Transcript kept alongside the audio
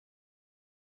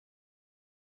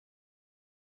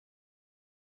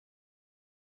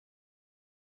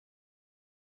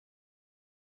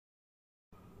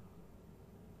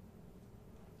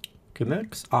Okay,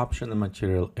 next option in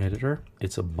Material Editor,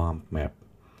 it's a bump map.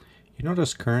 You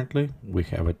notice currently we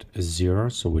have it 0,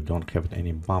 so we don't have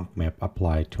any bump map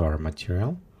applied to our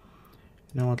material.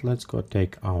 You know what, let's go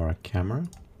take our camera,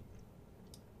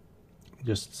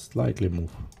 just slightly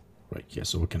move right here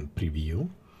so we can preview.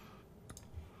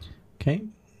 Okay,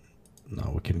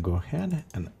 now we can go ahead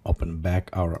and open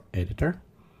back our editor.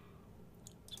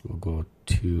 So we'll go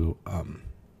to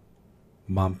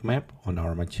bump map on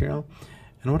our material.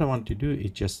 And what I want to do is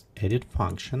just edit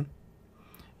function.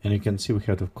 And you can see we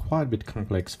have a quite a bit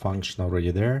complex function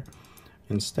already there.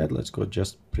 Instead, let's go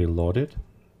just preload it.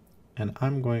 And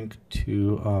I'm going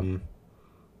to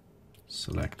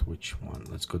select which one.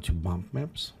 Let's go to bump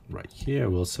maps. Right here,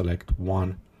 we'll select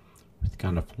one with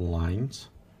kind of lines.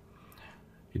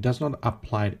 It does not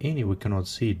apply any, we cannot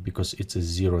see it because it's a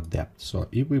 0 depth. So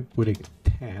if we put it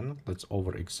 10, let's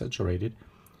over exaggerate it,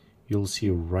 you'll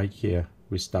see right here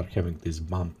we start having these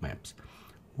bump maps.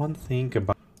 One thing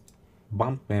about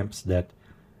bump maps that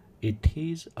it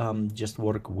is just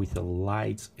work with the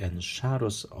lights and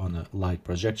shadows on a light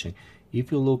projection.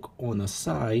 If you look on the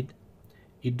side,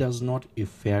 it does not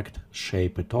affect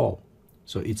shape at all.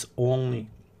 So it's only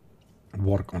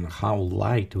work on how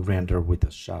light render with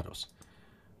the shadows.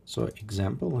 So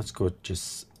example, let's go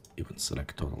just even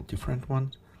select total different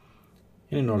ones.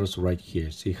 And you notice right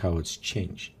here, see how it's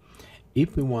changed.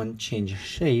 If we want to change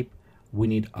shape, we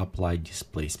need apply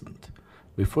displacement.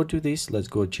 Before do this, let's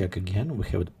go check again. We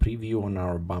have a preview on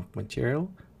our bump material.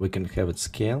 We can have it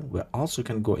scale. We also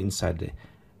can go inside the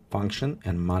function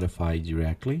and modify it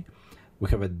directly. We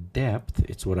have a depth.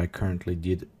 It's what I currently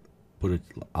did. Put it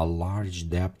a large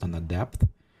depth on a depth.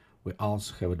 We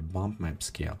also have a bump map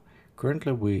scale.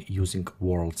 Currently, we're using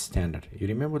world standard. You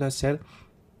remember what I said?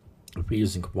 If we're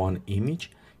using one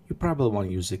image, you probably want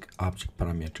to use object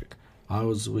parametric.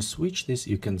 As we switch this,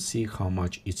 you can see how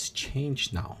much it's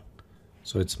changed now.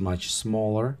 So it's much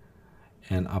smaller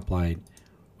and applied.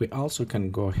 We also can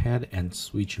go ahead and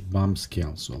switch bump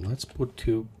scale. So let's put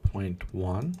to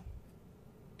 0.1,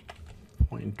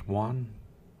 0.1,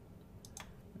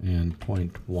 and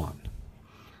 0.1.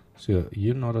 So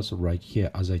you notice right here,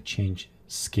 as I change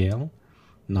scale,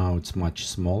 now it's much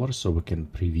smaller, so we can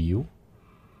preview.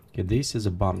 Okay, this is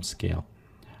a bump scale.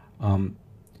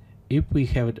 If we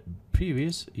have it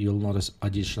previous, you'll notice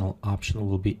additional option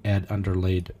will be add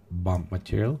underlaid bump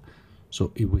material.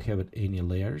 So if we have it any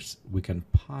layers, we can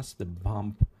pass the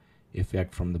bump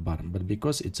effect from the bottom. But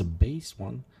because it's a base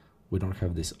one, we don't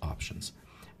have these options.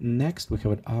 Next, we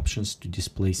have options to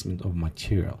displacement of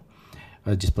material,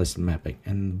 displacement mapping.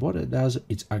 And what it does,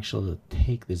 it's actually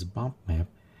take this bump map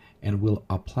and will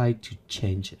apply to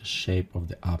change shape of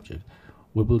the object.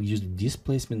 We will use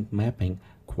displacement mapping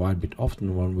quite a bit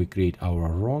often when we create our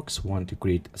rocks, want to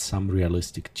create some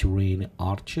realistic terrain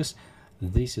arches.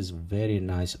 This is a very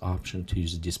nice option to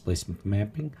use displacement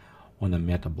mapping on a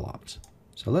meta blobs.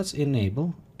 So let's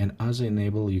enable, and as I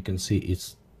enable, you can see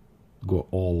it's go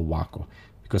all wacko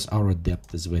because our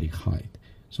depth is very high.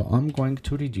 So I'm going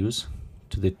to reduce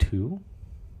to the 2,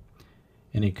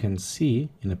 and you can see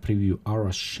in the preview our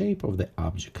shape of the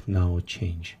object now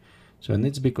change. So, and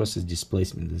it's because it's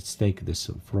displacement. Let's take this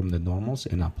from the normals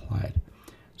and apply it.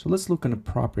 So let's look at the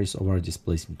properties of our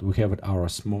displacement. We have our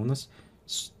smoothness.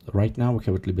 Right now we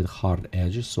have a little bit hard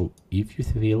edges. So if you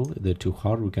feel they're too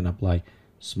hard, we can apply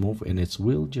smooth, and it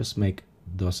will just make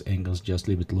those angles just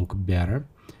a little bit look better.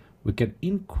 We can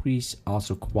increase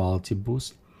also quality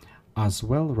boost as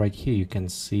well. Right here you can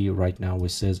see right now it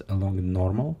says along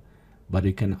normal, but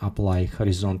you can apply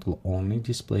horizontal only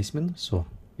displacement. So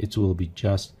it will be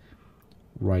just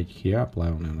right here, apply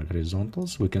on the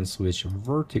horizontals. We can switch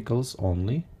verticals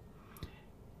only,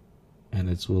 and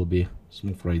it will be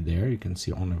smooth right there. You can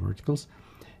see only verticals.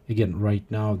 Again, right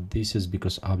now this is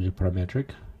because object parametric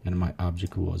and my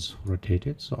object was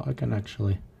rotated, so I can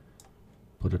actually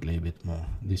put it a little bit more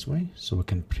this way so we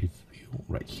can preview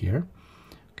right here.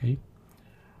 Okay,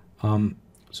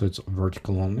 so it's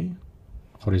vertical only,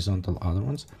 horizontal other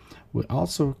ones. We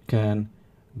also can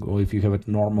go, if you have a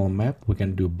normal map, we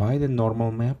can do by the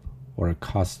normal map or a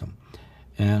custom.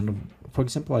 And for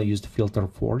example, I used filter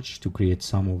forge to create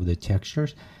some of the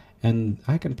textures, and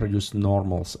I can produce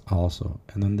normals also.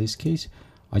 And in this case,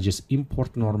 I just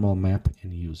import normal map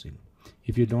and use it.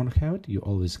 If you don't have it, you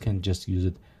always can just use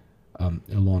it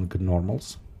along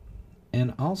normals.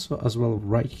 And also as well,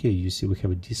 right here you see we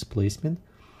have a displacement.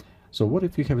 So what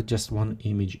if you have just one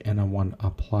image and I want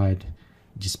applied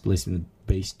displacement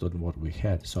based on what we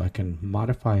had? So I can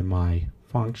modify my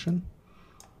function.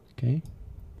 Okay,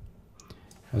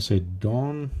 I say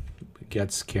don't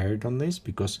get scared on this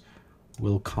because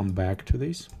we'll come back to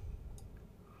this.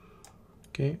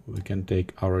 Okay, we can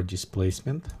take our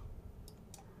displacement.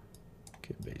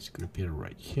 Okay, basically put it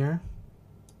right here,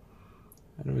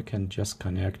 and we can just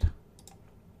connect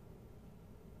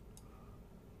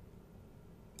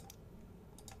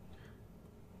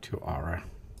to our,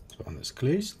 so on this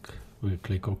case we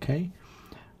click OK.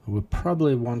 We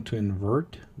probably want to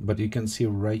invert, but you can see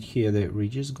right here the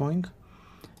ridge is going,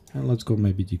 and let's go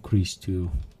maybe decrease to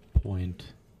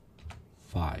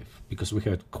 0.5 because we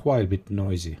have it quite a bit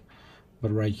noisy,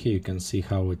 but right here you can see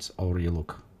how it's already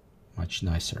look much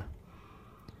nicer.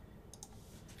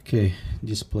 Okay,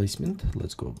 displacement,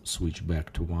 let's go switch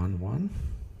back to 1, 1.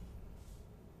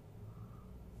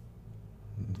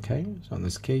 Okay, so in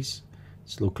this case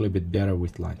it's look a little bit better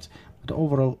with lines, but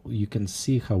overall you can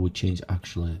see how we change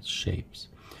actually shapes.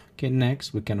 Okay,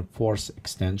 next we can force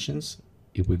extensions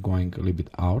if we're going a little bit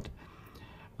out.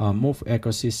 Move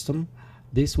ecosystem,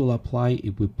 this will apply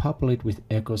if we populate with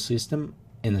ecosystem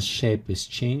and the shape is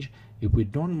changed. If we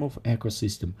don't move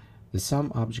ecosystem, the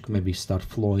some object maybe start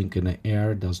flowing in the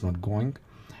air, does not going.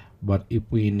 But if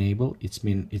we enable, it's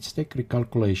take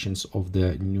recalculations of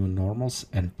the new normals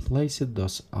and place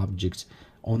those objects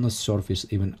on the surface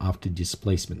even after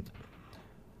displacement.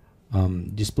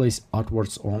 Displace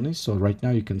outwards only, so right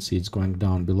now you can see it's going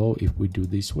down below. If we do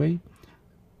this way,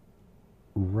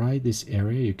 right this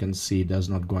area you can see it does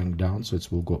not going down, so it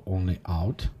will go only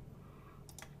out.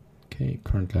 Okay,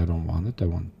 currently I don't want it, I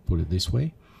want to put it this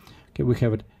way. Okay, we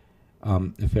have it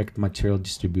affect material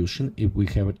distribution. If we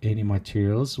have any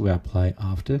materials we apply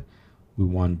after, we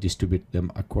want to distribute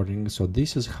them accordingly. So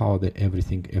this is how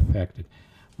everything affected.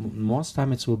 Most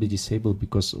time it will be disabled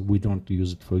because we don't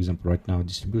use it. For example, right now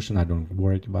distribution, I don't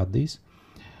worry about this.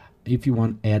 If you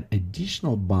want to add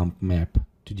additional bump map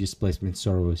to displacement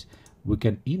surface, we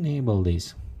can enable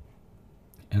this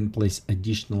and place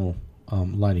additional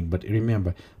lighting. But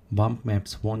remember, bump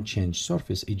maps won't change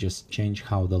surface, it just change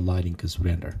how the lighting is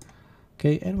rendered.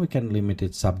 Okay, and we can limit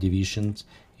it subdivisions.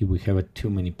 If we have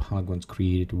too many polygons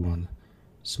created, we want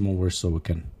smaller, so we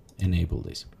can enable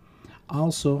this.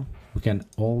 Also, we can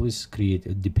always create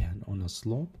a depend on a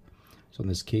slope. So in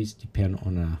this case, depend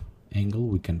on an angle,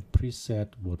 we can preset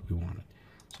what we wanted.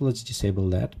 So let's disable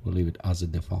that, we'll leave it as a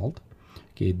default.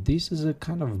 Okay, this is a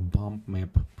kind of bump map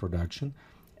production,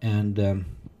 and in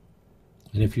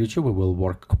the future we will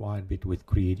work quite a bit with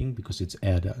creating because it's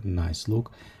add a nice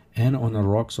look. And on the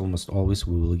rocks almost always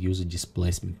we will use a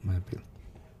displacement mapping.